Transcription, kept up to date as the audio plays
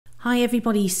Hi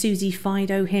everybody, Susie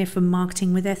Fido here from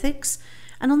Marketing with Ethics,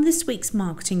 and on this week's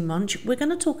Marketing Munch we're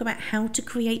going to talk about how to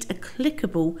create a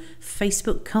clickable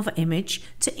Facebook cover image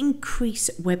to increase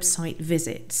website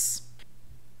visits.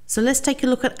 So let's take a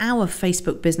look at our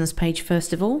Facebook business page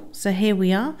first of all. So here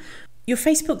we are. Your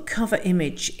Facebook cover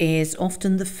image is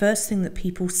often the first thing that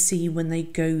people see when they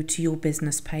go to your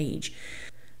business page.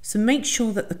 So make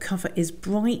sure that the cover is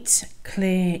bright,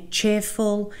 clear,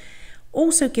 cheerful.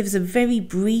 Also gives a very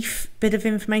brief bit of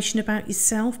information about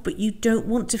yourself, but you don't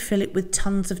want to fill it with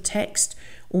tons of text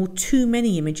or too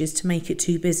many images to make it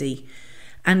too busy.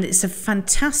 And it's a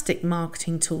fantastic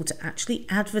marketing tool to actually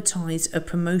advertise a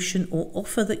promotion or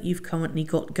offer that you've currently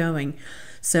got going.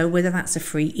 So whether that's a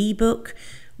free ebook,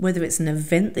 whether it's an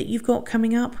event that you've got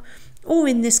coming up, or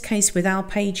in this case with our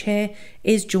page here,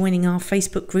 is joining our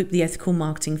Facebook group, The Ethical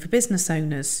Marketing for Business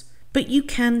Owners. But you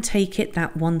can take it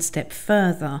that one step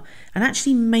further and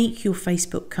actually make your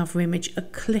Facebook cover image a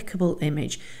clickable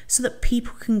image so that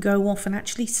people can go off and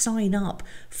actually sign up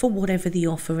for whatever the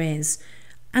offer is.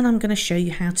 And I'm going to show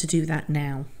you how to do that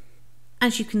now.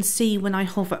 As you can see, when I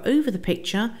hover over the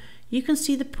picture, you can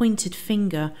see the pointed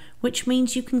finger, which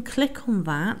means you can click on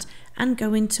that and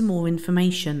go into more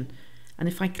information. And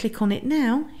if I click on it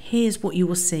now, here's what you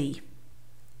will see.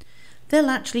 They'll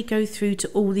actually go through to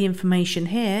all the information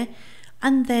here,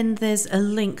 and then there's a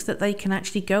link that they can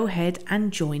actually go ahead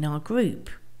and join our group.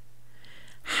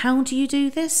 How do you do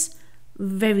this?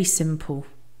 Very simple.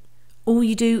 All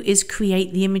you do is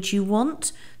create the image you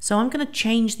want. So I'm going to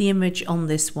change the image on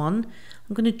this one.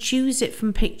 I'm going to choose it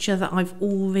from a picture that I've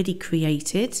already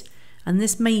created, and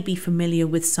this may be familiar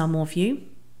with some of you.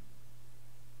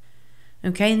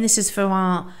 Okay, and this is for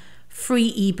our free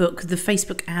ebook, the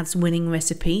Facebook ads winning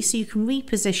recipe, so you can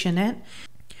reposition it.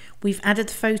 We've added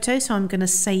the photo, so I'm going to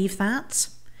save that.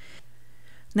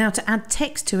 Now to add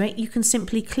text to it, you can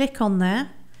simply click on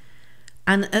there,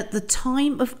 and at the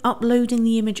time of uploading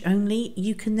the image only,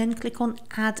 you can then click on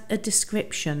add a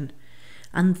description,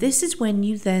 and this is when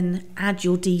you then add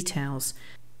your details.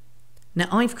 Now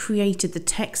I've created the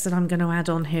text that I'm going to add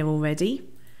on here already,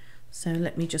 so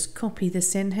let me just copy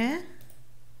this in here.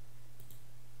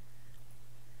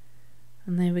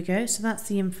 And there we go, so that's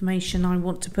the information I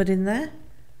want to put in there.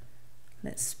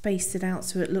 Let's space it out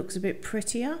so it looks a bit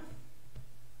prettier.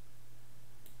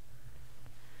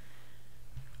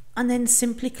 And then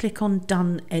simply click on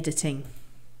Done Editing.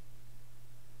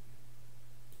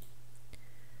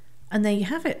 And there you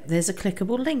have it, there's a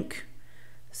clickable link.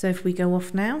 So if we go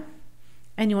off now,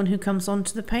 anyone who comes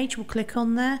onto the page will click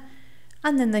on there,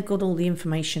 and then they've got all the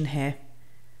information here.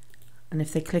 And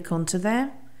if they click onto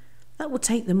there, that will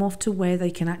take them off to where they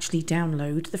can actually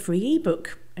download the free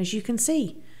ebook, as you can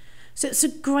see. So it's a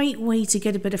great way to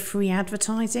get a bit of free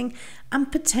advertising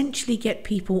and potentially get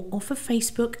people off of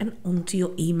Facebook and onto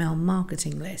your email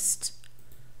marketing list.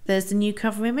 There's the new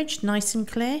cover image, nice and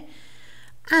clear.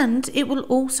 And it will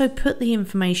also put the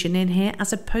information in here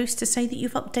as a post to say that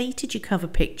you've updated your cover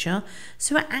picture,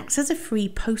 so it acts as a free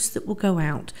post that will go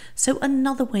out. So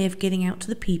another way of getting out to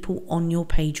the people on your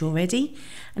page already.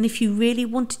 And if you really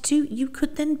wanted to, you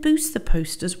could then boost the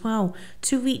post as well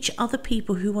to reach other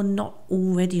people who are not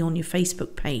already on your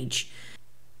Facebook page.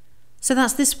 So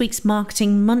that's this week's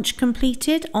Marketing Munch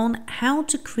completed on how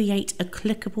to create a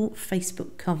clickable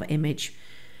Facebook cover image.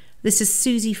 This is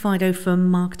Susie Fido from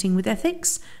Marketing with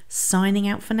Ethics, signing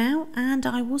out for now, and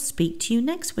I will speak to you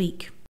next week.